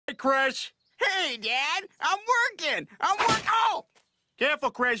Chris. Hey, Dad, I'm working. Oh! Careful,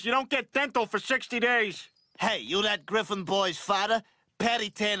 Chris. You don't get dental for 60 days. Hey, you that Griffin boy's father?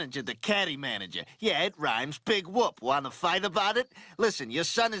 Patty Tanager, the caddy manager. Yeah, it rhymes. Big whoop. Want to fight about it? Listen, your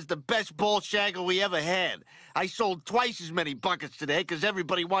son is the best ball shagger we ever had. I sold twice as many buckets today because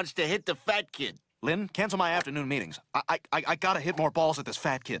everybody wants to hit the fat kid. Lynn, cancel my afternoon meetings. I gotta hit more balls at this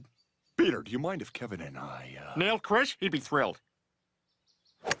fat kid. Peter, do you mind if Kevin and I, Nailed Chris? He'd be thrilled.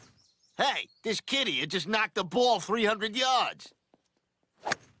 Hey, this kid here just knocked the ball 300 yards.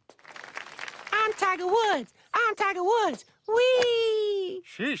 I'm Tiger Woods. Whee!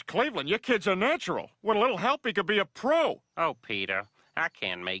 Jeez, Cleveland, your kid's a natural. With a little help, he could be a pro. Oh, Peter, I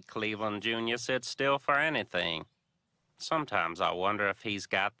can't make Cleveland Jr. sit still for anything. Sometimes I wonder if he's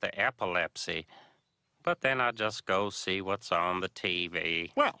got the epilepsy. But then I just go see what's on the TV.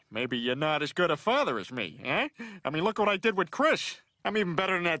 Well, maybe you're not as good a father as me, eh? I mean, look what I did with Chris. I'm even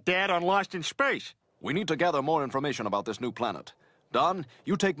better than that dad on Lost in Space. We need to gather more information about this new planet. Don,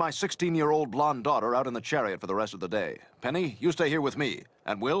 you take my 16-year-old blonde daughter out in the chariot for the rest of the day. Penny, you stay here with me.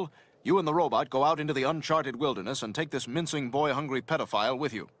 And Will, you and the robot go out into the uncharted wilderness and take this mincing boy-hungry pedophile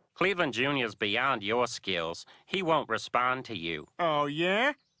with you. Cleveland Jr.'s beyond your skills. He won't respond to you. Oh,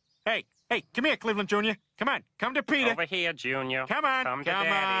 yeah? Hey, come here, Cleveland Jr. Come on, come to Peter. Over here, Junior. Come on, Come to Daddy.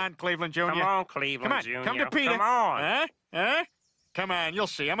 on, Cleveland Jr. Come on, Cleveland Jr. Come to Peter. Come on. Huh? Come on, you'll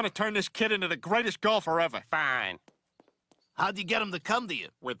see. I'm gonna turn this kid into the greatest golfer ever. Fine. How'd you get him to come to you?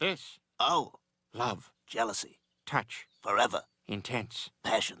 With this. Oh, Love. jealousy. Touch. Forever. Intense.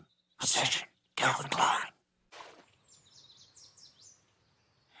 Passion. Obsession. Calvin Klein.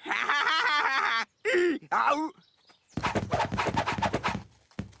 Ow!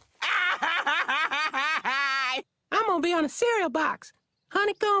 I'm gonna be on a cereal box.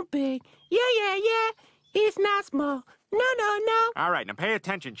 Honeycomb big. Yeah. It's not small. No. All right, now pay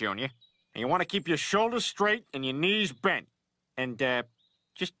attention, Junior. And you want to keep your shoulders straight and your knees bent. And,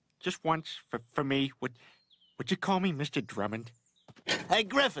 just once, for me, would you call me Mr. Drummond? Hey,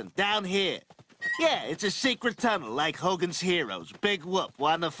 Griffin, down here. Yeah, it's a secret tunnel like Hogan's Heroes. Big whoop.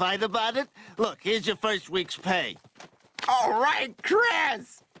 Want to fight about it? Look, here's your first week's pay. All right,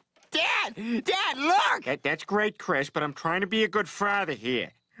 Chris! Dad, look! That's great, Chris, but I'm trying to be a good father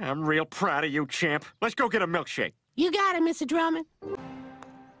here. I'm real proud of you, champ. Let's go get a milkshake. You got it, Mr. Drummond.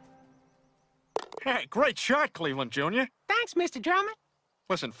 Hey, great shot, Cleveland Jr. Thanks, Mr. Drummond.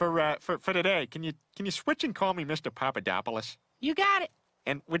 Listen, for today, can you switch and call me Mr. Papadopoulos? You got it.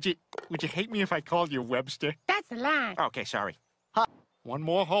 And would you hate me if I called you Webster? That's the line. Okay, sorry. One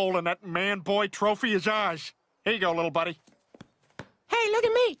more hole in that man-boy trophy is ours. Here you go, little buddy. Hey, look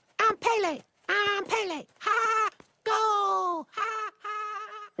at me. I'm Pele. Ha! Go! Ha!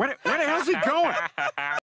 Where the hell's he going?